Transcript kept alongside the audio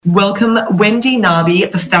Welcome, Wendy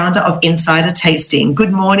Narby, the founder of Insider Tasting.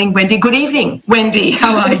 Good morning, Wendy. Good evening, Wendy.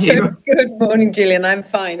 How are you? Good morning, Gillian. I'm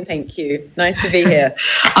fine, thank you. Nice to be here.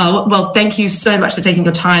 Well, thank you so much for taking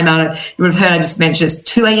your time out. You would have heard I just mentioned it's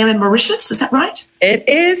 2 a.m. in Mauritius. Is that right? It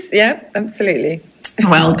is, yeah, absolutely.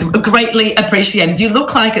 Well, greatly appreciated. You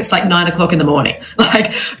look like it's like 9 o'clock in the morning.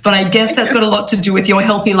 But I guess that's got a lot to do with your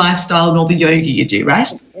healthy lifestyle and all the yoga you do,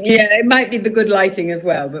 right? Yeah, it might be the good lighting as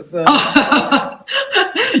well. But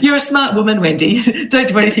You're a smart woman, Wendy. Don't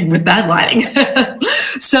do anything with bad lighting.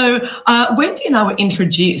 So Wendy and I were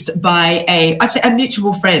introduced by a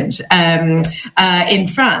mutual friend in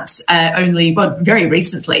France very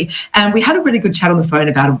recently. And we had a really good chat on the phone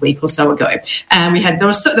about a week or so ago. And there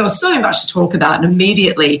was so much to talk about. And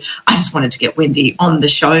immediately I just wanted to get Wendy on the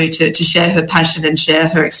show to share her passion and share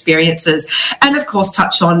her experiences. And of course,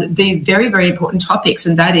 touch on the very, very important topics.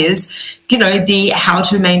 And that is, the how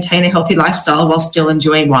to maintain a healthy lifestyle while still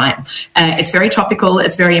enjoying wine. It's very topical,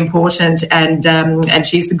 it's very important, and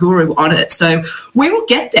she's the guru on it. So we will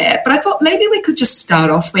get there. But I thought maybe we could just start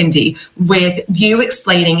off, Wendy, with you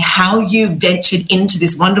explaining how you ventured into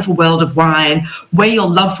this wonderful world of wine, where your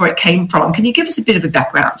love for it came from. Can you give us a bit of a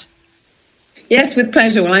background? Yes, with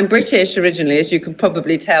pleasure. Well, I'm British originally, as you can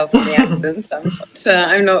probably tell from the accent.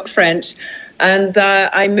 I'm not French. And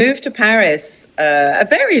I moved to Paris a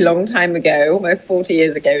very long time ago, almost 40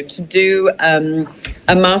 years ago, to do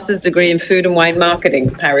a master's degree in food and wine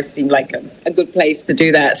marketing. Paris seemed like a good place to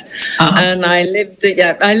do that. Uh-huh. And I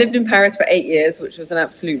lived in Paris for 8 years, which was an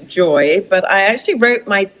absolute joy. But I actually wrote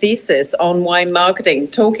my thesis on wine marketing,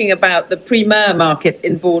 talking about the primeur market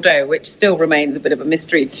in Bordeaux, which still remains a bit of a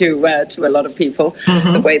mystery to a lot of people,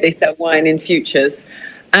 mm-hmm. the way they sell wine in futures.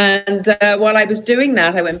 And while I was doing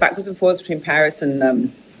that, I went backwards and forwards between Paris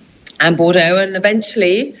and Bordeaux. And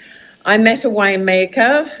eventually I met a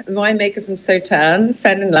winemaker from Sauternes,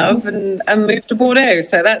 fell in love and moved to Bordeaux.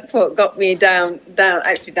 So that's what got me down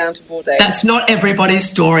to Bordeaux. That's not everybody's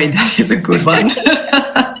story. That is a good one.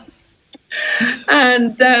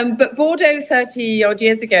 But Bordeaux 30 odd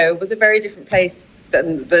years ago was a very different place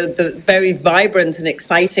than the very vibrant and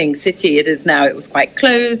exciting city it is now. It was quite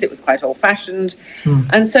closed, it was quite old-fashioned.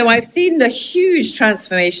 And so I've seen a huge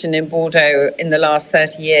transformation in Bordeaux in the last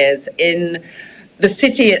 30 years in the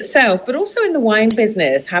city itself, but also in the wine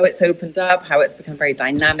business, how it's opened up, how it's become very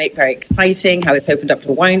dynamic, very exciting, how it's opened up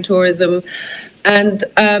to wine tourism. And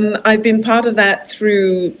I've been part of that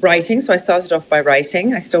through writing. So I started off by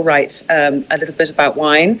writing. I still write a little bit about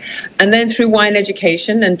wine. And then through wine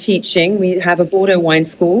education and teaching, we have a Bordeaux wine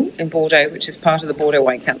school in Bordeaux, which is part of the Bordeaux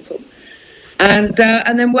Wine Council. And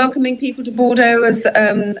then welcoming people to Bordeaux as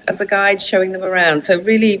a guide, showing them around. So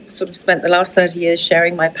really sort of spent the last 30 years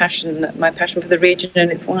sharing my passion for the region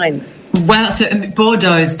and its wines. Wow, so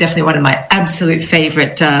Bordeaux is definitely one of my absolute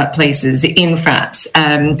favourite places in France.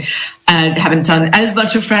 And haven't done as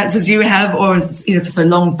much of France as you have, or for so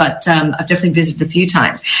long, but I've definitely visited a few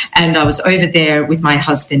times. And I was over there with my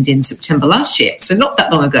husband in September last year, so not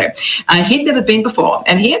that long ago. He'd never been before,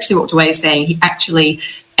 and he actually walked away saying he actually,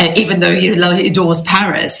 even though he adores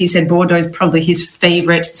Paris, he said Bordeaux is probably his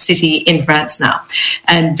favourite city in France now.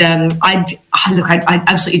 And I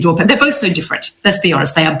absolutely adore Paris. They're both so different. Let's be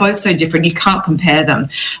honest, they are both so different. You can't compare them.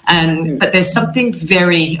 But there's something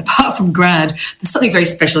apart from grand, there's something very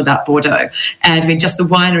special about Bordeaux. And I mean, just the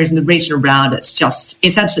wineries and the region around, it's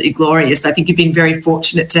absolutely glorious. I think you've been very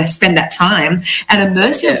fortunate to spend that time and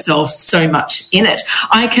immerse yourself so much in it.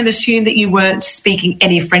 I can assume that you weren't speaking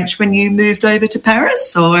any French when you moved over to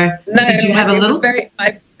Paris, or did you have a little?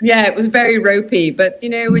 It was very ropey, but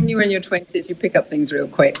when you're in your 20s, you pick up things real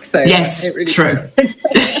quick. So yes, it really true.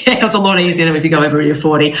 It's a lot easier than if you go over your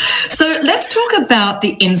 40. So let's talk about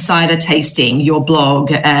the Insider Tasting, your blog,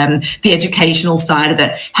 the educational side of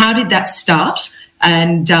it. How did that start?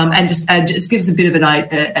 And just give us a bit of an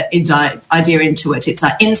idea into it. It's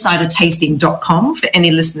insidertasting.com for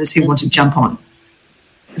any listeners who want to jump on.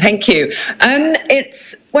 Thank you.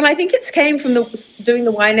 I think it's came from doing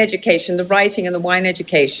the wine education, the writing and the wine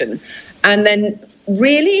education, and then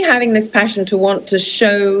really having this passion to want to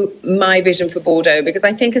show my vision for Bordeaux, because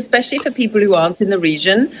I think especially for people who aren't in the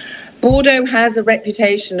region, Bordeaux has a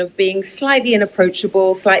reputation of being slightly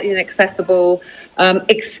inapproachable, slightly inaccessible,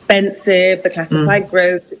 expensive, the classified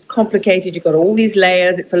growths, it's complicated, you've got all these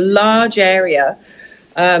layers, it's a large area.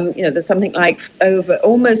 There's something like over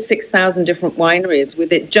almost 6,000 different wineries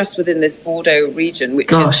within this Bordeaux region,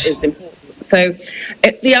 which is important. So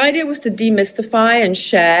the idea was to demystify and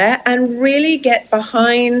share and really get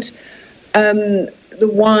behind the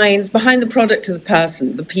wines, behind the product to the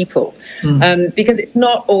person, the people, because it's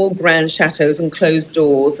not all grand chateaux and closed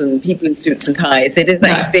doors and people in suits and ties. It is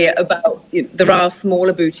actually about, there are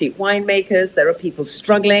smaller boutique winemakers, there are people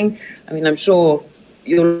struggling. I mean, I'm sure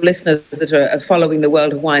your listeners that are following the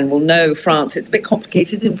world of wine will know France. It's a bit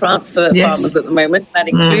complicated in France for farmers at the moment. That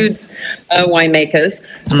includes winemakers.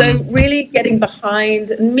 So really getting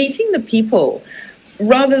behind and meeting the people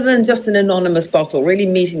rather than just an anonymous bottle, really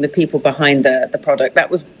meeting the people behind the product. That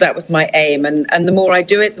was my aim. And the more I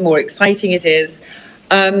do it, the more exciting it is.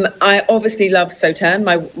 I obviously love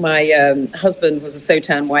Sauternes. My husband was a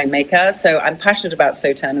Sauternes winemaker, so I'm passionate about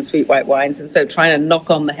Sauternes and sweet white wines. And so trying to knock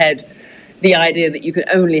on the head the idea that you can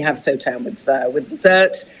only have Sauternes with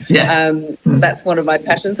dessert. That's one of my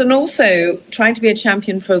passions. And also trying to be a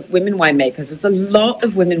champion for women winemakers. There's a lot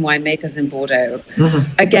of women winemakers in Bordeaux.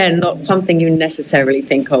 Again, not something you necessarily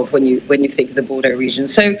think of when you think of the Bordeaux region.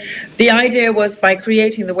 So the idea was, by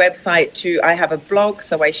creating the website, I have a blog,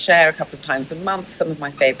 so I share a couple of times a month some of my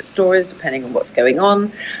favorite stories, depending on what's going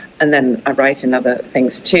on. And then I write in other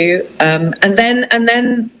things too. And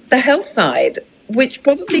then the health side, which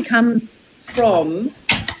probably comes from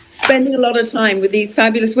spending a lot of time with these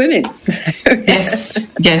fabulous women.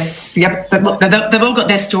 Yep. They've all got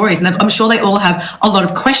their stories, and I'm sure they all have a lot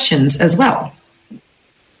of questions as well.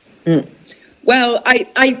 Well,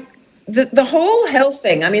 the whole health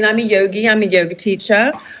thing. I mean, I'm a yogi. I'm a yoga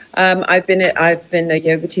teacher. I've been a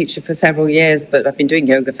yoga teacher for several years, but I've been doing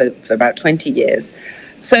yoga for about 20 years.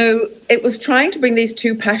 So it was trying to bring these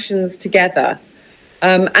two passions together.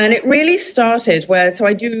 And it really started so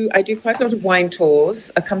I do quite a lot of wine tours,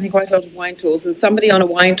 accompany quite a lot of wine tours, and somebody on a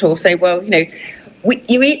wine tour say, well,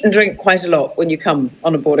 you eat and drink quite a lot when you come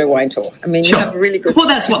on a Bordeaux wine tour. I mean, you have a really good... Well,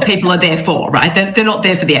 that's what people are there for, right? They're not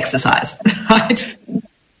there for the exercise, right?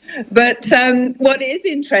 But what is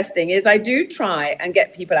interesting is I do try and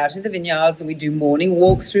get people out in the vineyards, and we do morning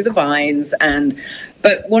walks through the vines.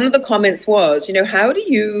 But one of the comments was, how do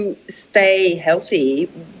you stay healthy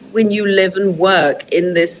when you live and work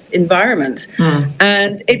in this environment?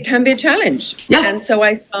 And it can be a challenge. And so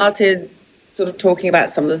I started sort of talking about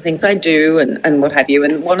some of the things I do and what have you.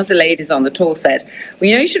 And one of the ladies on the tour said, well,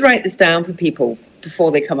 you should write this down for people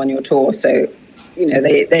before they come on your tour, so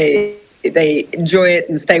they enjoy it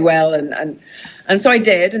and stay well. And so I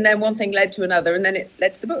did, and then one thing led to another, and then it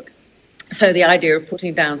led to the book. So the idea of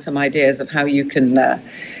putting down some ideas of how you can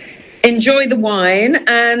enjoy the wine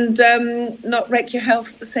and not wreck your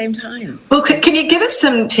health at the same time. Well, can you give us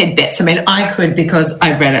some tidbits? I mean, I could, because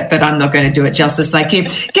I've read it, but I'm not going to do it justice like you.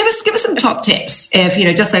 Give us some top tips. If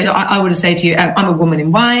just say, I would say to you, I'm a woman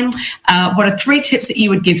in wine. What are 3 tips that you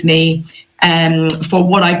would give me for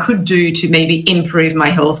what I could do to maybe improve my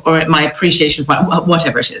health or my appreciation of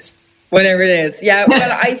whatever it is? Whatever it is, yeah.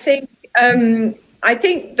 Well, I think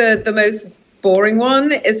the most boring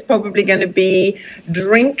one is probably going to be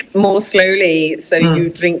drink more slowly, so you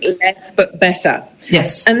drink less but better.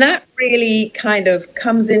 Yes. And that really kind of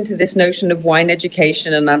comes into this notion of wine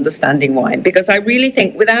education and understanding wine, because I really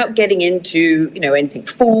think, without getting into anything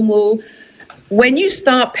formal, when you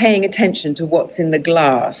start paying attention to what's in the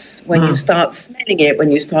glass, when you start smelling it,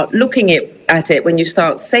 when you start looking at it, when you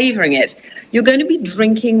start savoring it, you're going to be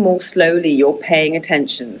drinking more slowly. You're paying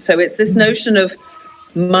attention. So it's this notion of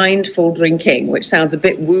mindful drinking, which sounds a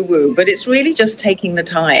bit woo-woo, but it's really just taking the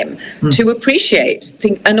time to appreciate,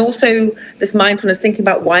 and also this mindfulness, thinking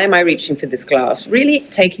about, why am I reaching for this glass? Really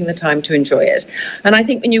taking the time to enjoy it. And I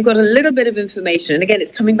think when you've got a little bit of information, and again,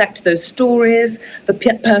 it's coming back to those stories, the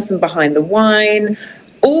person behind the wine,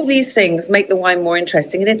 all these things make the wine more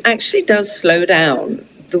interesting, and it actually does slow down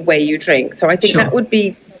the way you drink. So I think that would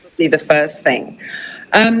be probably the first thing.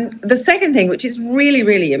 The second thing, which is really,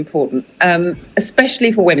 really important,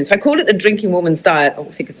 especially for women, so I call it the drinking woman's diet,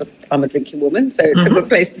 obviously because I'm a drinking woman, so it's a good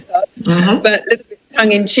place to start, but a little bit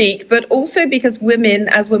tongue-in-cheek, but also because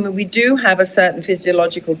as women, we do have a certain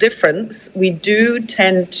physiological difference. We do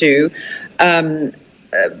tend to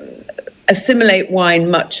assimilate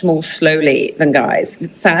wine much more slowly than guys.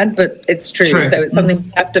 It's sad, but it's true. So it's something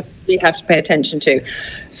we have to pay attention to.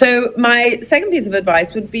 So my second piece of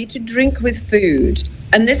advice would be to drink with food.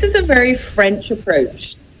 And this is a very French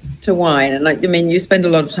approach to wine. And I mean, you spend a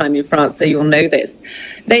lot of time in France, so you'll know this.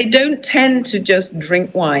 They don't tend to just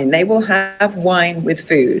drink wine. They will have wine with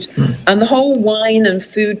food. And the whole wine and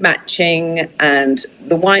food matching and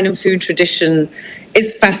the wine and food tradition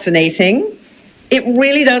is fascinating. It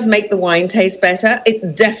really does make the wine taste better.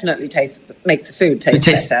 It definitely makes the food taste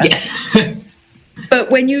better. Yes.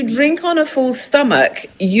 But when you drink on a full stomach,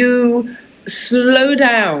 you slow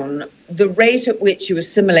down the rate at which you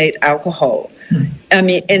assimilate alcohol. I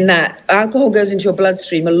mean, in that alcohol goes into your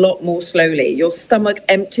bloodstream a lot more slowly. Your stomach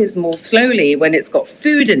empties more slowly when it's got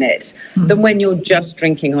food in it than when you're just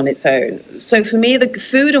drinking on its own. So for me, the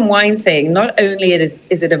food and wine thing, not only is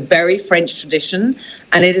it a very French tradition,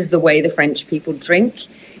 and it is the way the French people drink,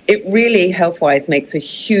 it really health-wise makes a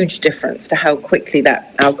huge difference to how quickly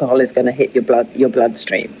that alcohol is going to hit your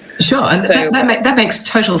bloodstream. Sure, and so, that makes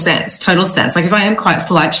total sense. Like if I am quite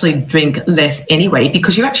full, I actually drink less anyway,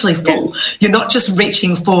 because you're actually full. Yeah. You're not just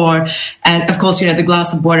reaching for, and of course, the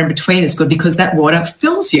glass of water in between is good because that water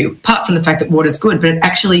fills you, apart from the fact that water is good, but it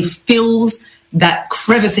actually fills that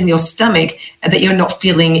crevice in your stomach that you're not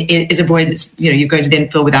feeling is a void that's, you're going to then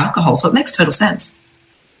fill with alcohol. So it makes total sense.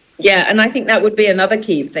 Yeah, and I think that would be another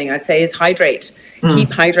key thing I'd say is hydrate. Keep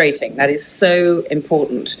hydrating. That is so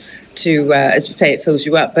important to, as you say, it fills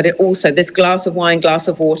you up. But it also, this glass of wine, glass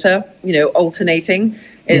of water, alternating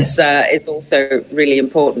is also really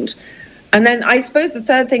important. And then I suppose the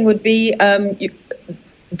third thing would be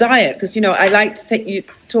diet, because, I like to think you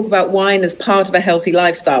talk about wine as part of a healthy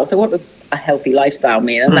lifestyle. So what does a healthy lifestyle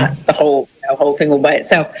mean? And that's the whole thing all by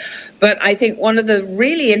itself. But I think one of the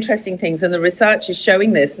really interesting things, and the research is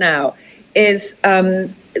showing this now, is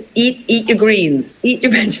eat your greens, eat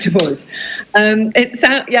your vegetables. Go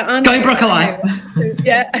broccoli.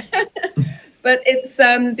 Yeah. But it's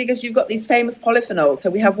because you've got these famous polyphenols.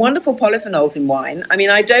 So we have wonderful polyphenols in wine. I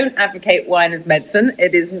mean, I don't advocate wine as medicine.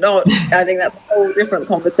 It is not. I think that's a whole different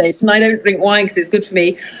conversation. I don't drink wine because it's good for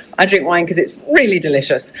me. I drink wine because it's really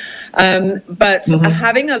delicious. But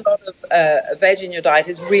having a lot of veg in your diet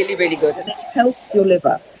is really, really good. And it helps your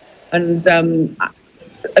liver. And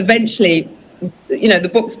eventually,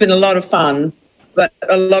 the book's been a lot of fun. But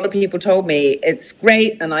a lot of people told me it's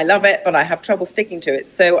great and I love it, but I have trouble sticking to it.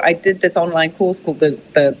 So I did this online course called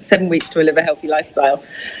the 7 Weeks to Live a Healthy Lifestyle.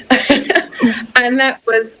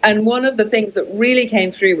 And one of the things that really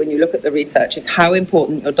came through when you look at the research is how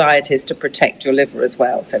important your diet is to protect your liver as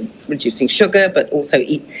well. So reducing sugar, but also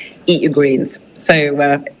eat your greens. So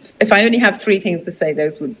if I only have 3 things to say,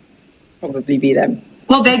 those would probably be them.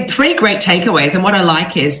 Well, they're 3 great takeaways, and what I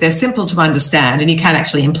like is they're simple to understand and you can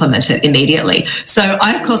actually implement it immediately. So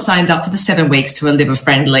I, of course, signed up for the 7 Weeks to a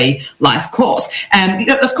Liver-Friendly Life course. And,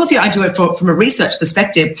 of course, I do it from a research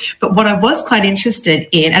perspective, but what I was quite interested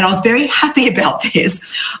in, and I was very happy about this,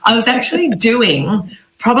 I was actually doing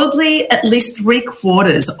probably at least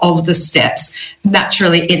 3/4 of the steps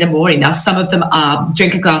naturally in the morning. Now, some of them are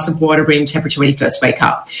drink a glass of water, room temperature when you first wake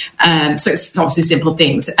up. So it's obviously simple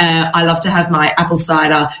things. I love to have my apple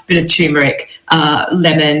cider, bit of turmeric,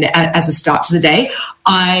 lemon as a start to the day.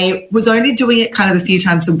 I was only doing it kind of a few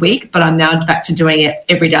times a week, but I'm now back to doing it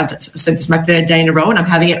every day. So this is my 3rd day in a row and I'm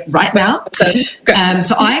having it right now.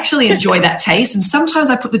 So I actually enjoy that taste. And sometimes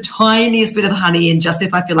I put the tiniest bit of honey in just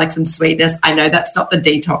if I feel like some sweetness. I know that's not the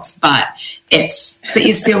detox, but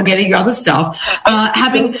you're still getting your other stuff.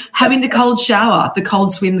 Having the cold shower, the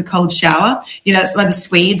cold swim, the cold shower. That's why the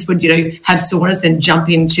Swedes would, have saunas, then jump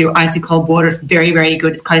into icy cold water. It's very, very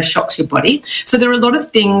good. It kind of shocks your body. So there are a lot of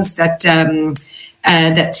things that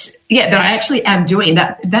I actually am doing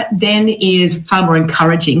that then is far more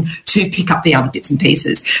encouraging to pick up the other bits and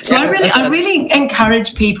pieces. So I really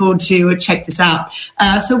encourage people to check this out.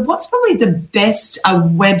 So what's probably the best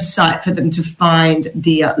website for them to find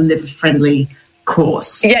the liver-friendly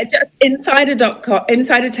course? Yeah, just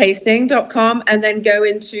insidertasting.com, and then go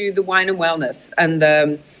into the wine and wellness and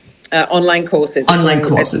the online courses. Online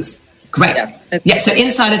courses. Great. Yeah, so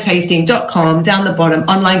insidertasting.com, down the bottom,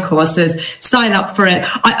 online courses, sign up for it.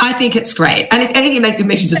 I think it's great. And if anything, it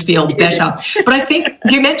makes you just feel better. But I think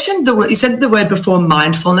you said the word before,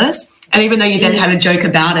 mindfulness. And even though you then had a joke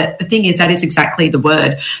about it, the thing is that is exactly the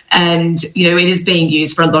word. And, it is being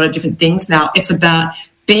used for a lot of different things now. It's about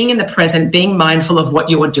being in the present, being mindful of what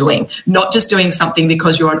you're doing, not just doing something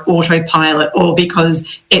because you're on autopilot or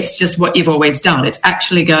because it's just what you've always done. It's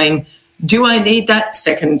actually going, do I need that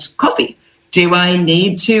second coffee? Do I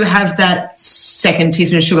need to have that second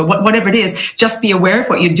teaspoon of sugar? Whatever it is, just be aware of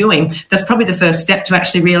what you're doing. That's probably the first step to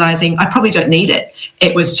actually realizing I probably don't need it.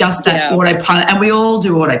 It was just that autopilot, and we all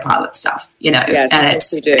do autopilot stuff, Yes, and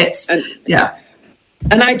we do.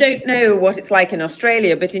 And I don't know what it's like in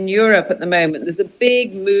Australia, but in Europe at the moment, there's a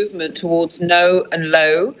big movement towards no and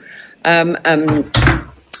low.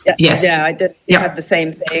 Yes. Yeah, I did have the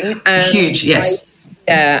same thing. And huge, yes.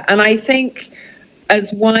 And I think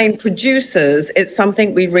as wine producers, it's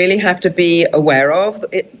something we really have to be aware of.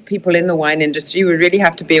 People in the wine industry, we really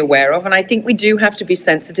have to be aware of. And I think we do have to be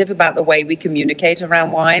sensitive about the way we communicate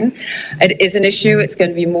around wine. It is an issue. It's going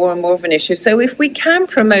to be more and more of an issue. So if we can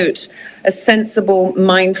promote a sensible,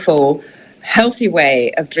 mindful healthy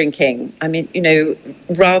way of drinking. I mean,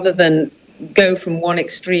 rather than go from one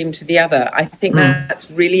extreme to the other, I think that's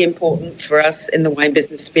really important for us in the wine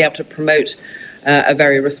business to be able to promote a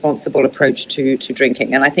very responsible approach to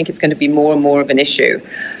drinking. And I think it's going to be more and more of an issue.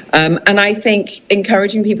 And I think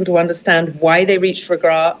encouraging people to understand why they reach for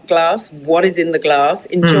a glass, what is in the glass,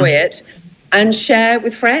 enjoy it, and share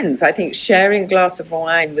with friends. I think sharing a glass of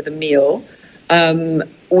wine with a meal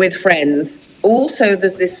with friends, also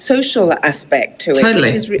there's this social aspect to it,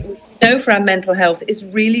 which is for our mental health, it's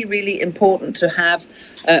really, really important to have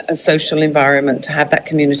a social environment, to have that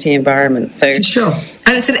community environment. So sure,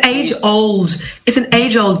 and it's an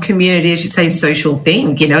age-old community, as you say, social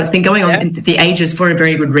thing. It's been going on in the ages for a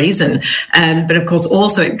very good reason. But of course,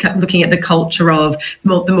 also looking at the culture of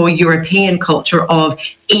the more European culture of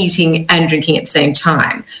eating and drinking at the same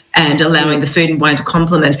time, and allowing the food and wine to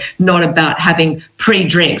complement, not about having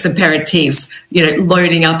pre-drinks, aperitifs,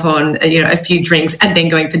 loading up on, a few drinks and then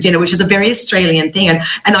going for dinner, which is a very Australian thing. And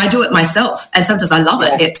I do it myself, and sometimes I love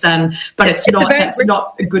it. It's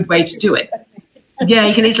not a good way to do it. Yeah,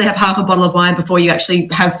 you can easily have half a bottle of wine before you actually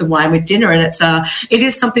have the wine with dinner, and it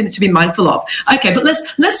is something to be mindful of. Okay, but let's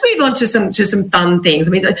move on to some fun things.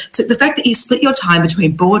 I mean, so the fact that you split your time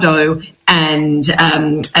between Bordeaux and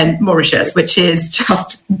Mauritius, which is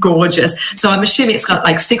just gorgeous. So I'm assuming it's got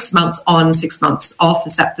like 6 months on, 6 months off.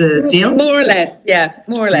 Is that the deal? More or less, yeah,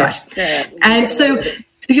 more or less. Right. Yeah. And so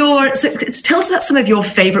tell us about some of your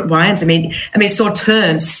favourite wines. I mean,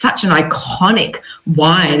 Sauternes, such an iconic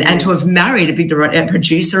wine, and to have married a big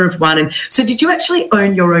producer of wine. And so, did you actually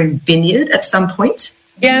own your own vineyard at some point?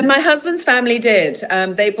 Yeah, my husband's family did.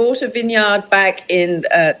 They bought a vineyard back in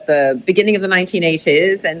the beginning of the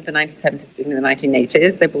 1980s, and the 1970s, beginning of the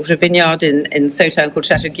 1980s. They bought a vineyard in Sauternes called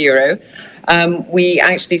Chateau Guiraud. We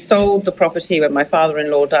actually sold the property when my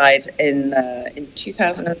father-in-law died in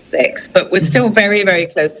 2006, but we're still very, very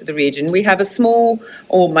close to the region. We have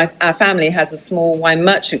our family has a small wine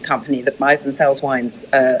merchant company that buys and sells wines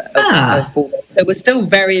of Bordeaux. So we're still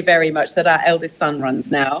very, very much that our eldest son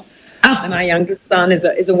runs now. And our youngest son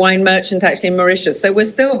is a wine merchant actually in Mauritius. So we're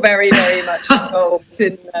still very, very much involved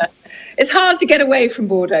in. It's hard to get away from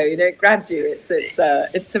Bordeaux. It grabs you. It's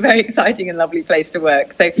a very exciting and lovely place to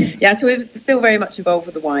work. So so we're still very much involved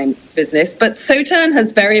with the wine business. But Sauternes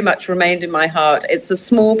has very much remained in my heart. It's a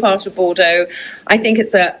small part of Bordeaux. I think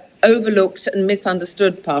it's a overlooked and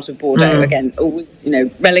misunderstood part of Bordeaux. Again, always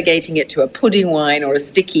relegating it to a pudding wine or a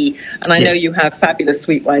sticky. And I know you have fabulous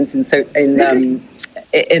sweet wines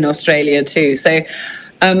in Australia too. So,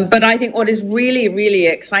 but I think what is really, really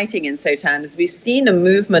exciting in Sauternes is we see a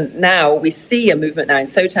movement now in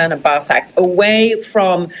Sauternes and Barsac away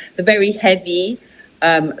from the very heavy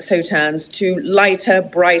Sauternes to lighter,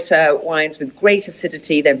 brighter wines with great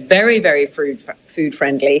acidity. They're very, very food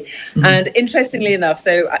friendly. And interestingly enough,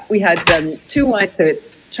 so we had 2 wines. So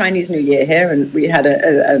it's Chinese New Year here, and we had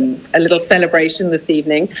a little celebration this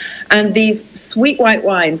evening. And these sweet white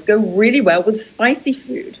wines go really well with spicy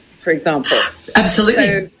food, for example. Absolutely.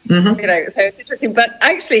 So, so it's interesting. But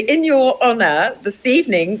actually, in your honour, this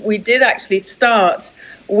evening, we did actually start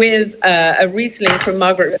with a Riesling from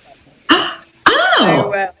Margaret River.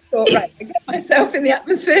 So I thought, right, I get myself in the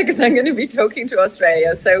atmosphere because I'm going to be talking to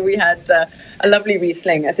Australia. So we had a lovely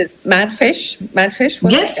Riesling at this Madfish.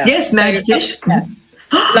 Yes, Madfish.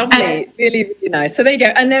 Lovely, really, really nice. So there you go.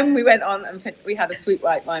 And then we went on and we had a sweet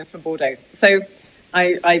white wine from Bordeaux. So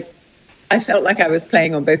I felt like I was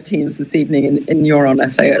playing on both teams this evening in your honour.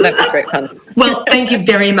 So that was great fun. Well, thank you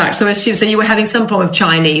very much. So you were having some form of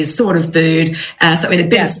Chinese sort of food, something with a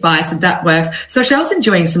bit of spice, and that works. So actually, I was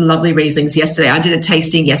enjoying some lovely Rieslings yesterday. I did a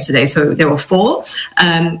tasting yesterday, so there were 4.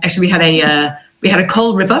 Actually, we had a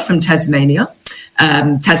Coal River from Tasmania.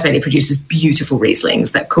 Tasmania produces beautiful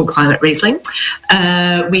Rieslings, that cool climate Riesling.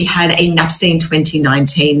 We had a Napstein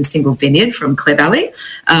 2019 single vineyard from Clare Valley.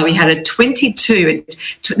 We had a 22.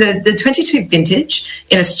 The 22 vintage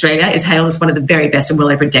in Australia is hailed as one of the very best in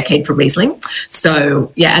well over a decade for Riesling.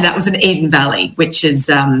 So, and that was in Eden Valley, which is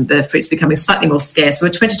the fruit's becoming slightly more scarce. So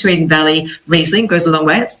a 22 Eden Valley Riesling goes a long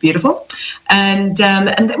way. It's beautiful. And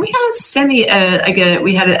then we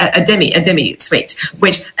had a demi sweet,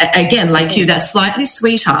 which again, like you, that's slightly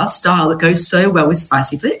sweeter style that goes so well with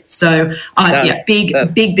spicy food. So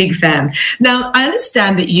big fan. Now, I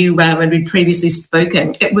understand that you, when we'd previously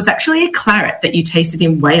spoken, it was actually a claret that you tasted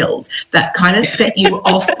in Wales that kind of set you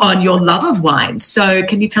off on your love of wine. So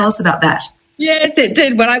can you tell us about that? Yes, it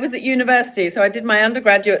did. Well, I was at university, so I did my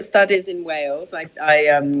undergraduate studies in Wales.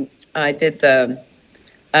 I did an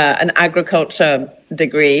agriculture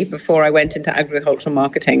degree before I went into agricultural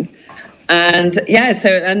marketing. And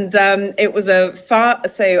it was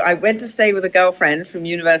so I went to stay with a girlfriend from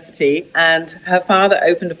university, and her father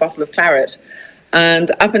opened a bottle of claret.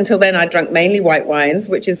 And up until then, I drank mainly white wines,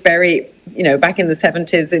 which is very, back in the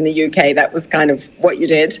 70s in the UK, that was kind of what you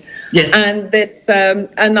did. Yes.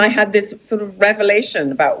 And I had this sort of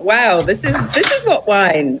revelation about, wow, this is what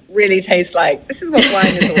wine really tastes like. This is what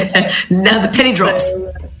wine is all about. Now the penny drops.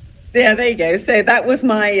 So, yeah, there you go. So that was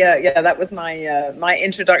my my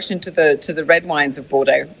introduction to the red wines of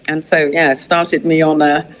Bordeaux, and so started me on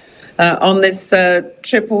this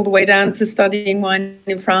trip all the way down to studying wine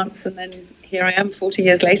in France, and then here I am 40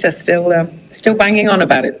 years later, still banging on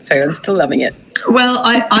about it. So I'm still loving it. Well,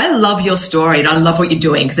 I love your story, and I love what you're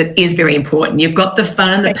doing, because it is very important. You've got the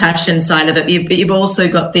fun and the passion side of it. You've also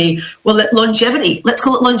got the longevity. Let's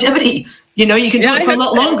call it longevity. You can do it for a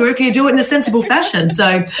lot longer if you do it in a sensible fashion.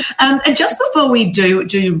 So, and just before we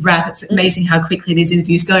do wrap, it's amazing how quickly these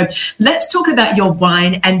interviews go. Let's talk about your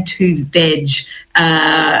wine and two veg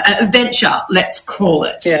venture. Let's call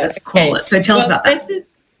it. Yeah, let's call it. So tell us about that.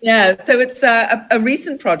 So it's a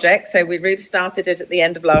recent project. So we really started it at the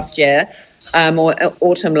end of last year, or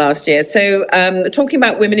autumn last year. So talking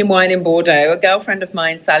about women in wine in Bordeaux, a girlfriend of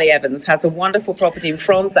mine, Sally Evans, has a wonderful property in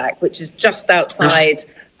Fronsac, which is just outside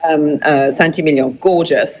Saint-Emilion.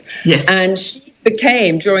 Gorgeous. Yes. And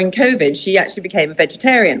during COVID, she actually became a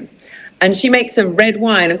vegetarian. And she makes a red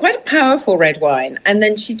wine, and quite a powerful red wine. And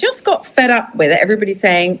then she just got fed up with it. Everybody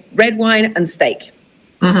saying red wine and steak.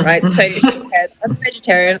 Mm-hmm. Right. So she said, I'm a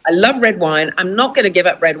vegetarian. I love red wine. I'm not going to give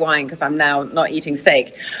up red wine because I'm now not eating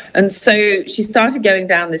steak. And so she started going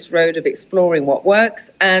down this road of exploring what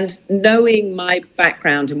works, and knowing my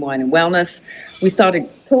background in wine and wellness, we started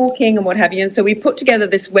talking and what have you. And so we put together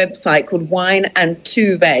this website called Wine and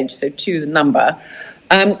Two Veg, so two the number,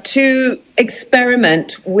 to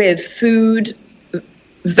experiment with food,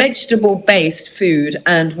 vegetable-based food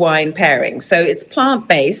and wine pairing. So it's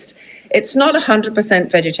plant-based. It's not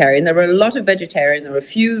 100% vegetarian. There are a lot of vegetarian. There are a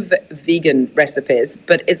few vegan recipes,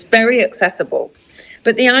 but it's very accessible.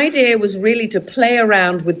 But the idea was really to play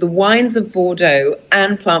around with the wines of Bordeaux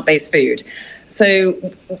and plant-based food.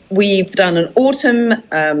 So we've done an autumn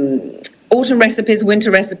recipes,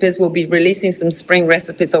 winter recipes. We'll be releasing some spring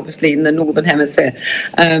recipes, obviously, in the Northern Hemisphere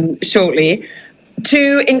shortly,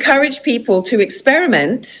 to encourage people to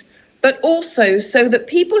experiment, but also so that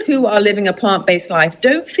people who are living a plant-based life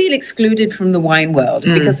don't feel excluded from the wine world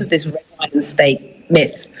because of this red wine and steak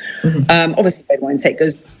myth. Mm-hmm. Obviously, red wine and steak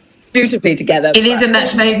goes beautifully together. It is a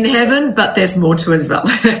match made in heaven, but there's more to it as well.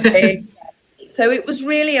 Exactly. So it was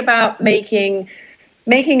really about making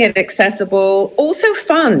it accessible, also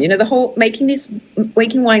fun, the whole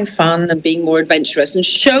making wine fun and being more adventurous, and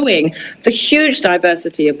showing the huge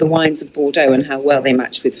diversity of the wines of Bordeaux and how well they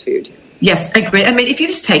match with food. Yes, agree. I mean, if you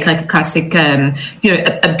just take like a classic, a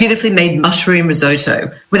beautifully made mushroom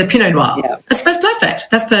risotto with a Pinot Noir, that's perfect.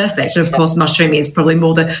 That's perfect. And of course, mushroom is probably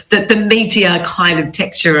more the meatier kind of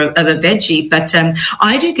texture of a veggie. But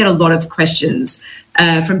I do get a lot of questions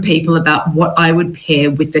from people about what I would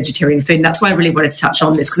pair with vegetarian food. And that's why I really wanted to touch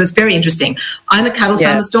on this, because it's very interesting. I'm a cattle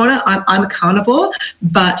farmer's daughter. I'm a carnivore,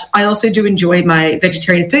 but I also do enjoy my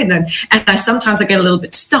vegetarian food. And I sometimes I get a little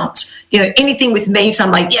bit stumped. Anything with meat,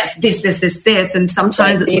 I'm like, yes, this. And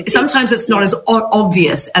sometimes it's not as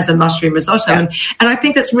obvious as a mushroom risotto. Yeah. And I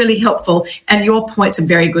think that's really helpful. And your point's a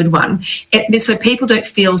very good one. So people don't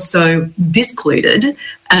feel so discluded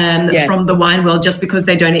from the wine world just because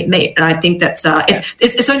they don't eat meat. And I think that's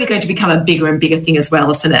it's only going to become a bigger and bigger thing as well,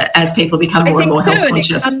 isn't it? As people become more and more health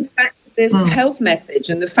conscious. And it comes back to this health message,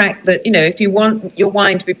 and the fact that if you want your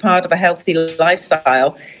wine to be part of a healthy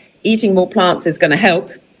lifestyle, eating more plants is going to help.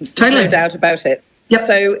 Totally, no doubt about it. Yep.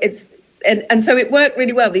 So it's and so it worked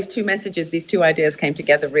really well. These two messages, these two ideas came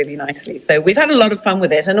together really nicely. So we've had a lot of fun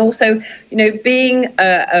with it. And also, being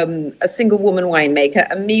a single woman winemaker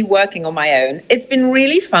and me working on my own, it's been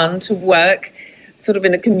really fun to work sort of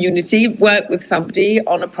in a community, work with somebody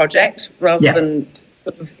on a project rather than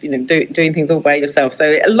sort of, doing things all by yourself.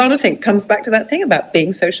 So a lot of things comes back to that thing about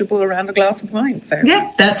being sociable around a glass of wine. So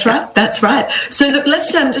yeah, that's right. So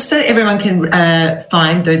let's just so everyone can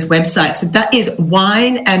find those websites. So that is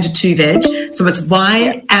Wine and Two Veg. So it's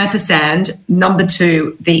wine ampersand number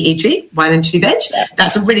 2 VEG, Wine and Two Veg. Yeah.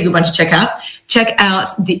 That's a really good one to check out. Check out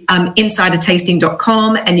the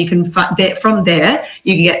insidertasting.com, and you can from there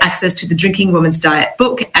you can get access to the Drinking Woman's Diet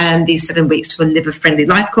book and the 7 Weeks to a Liver Friendly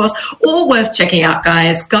Life course. All worth checking out, guys.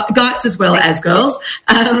 guys as well as girls.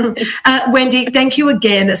 Wendy, thank you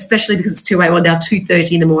again, especially because it's 2 a.m. or now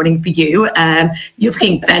 2:30 in the morning for you. You're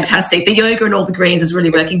looking fantastic. The yoga and all the greens is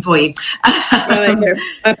really working for you.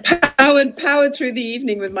 Powered through the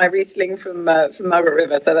evening with my Riesling from Margaret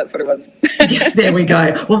River, so that's what it was. Yes, there we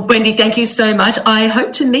go. Well, Wendy, thank you so much. I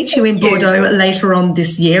hope to meet you in Bordeaux later on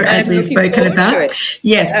this year, as we've spoken about.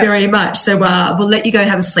 Yes, very much. So we'll let you go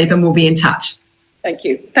have a sleep and we'll be in touch. Thank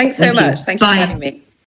you. Thanks so much. Thank you for having me.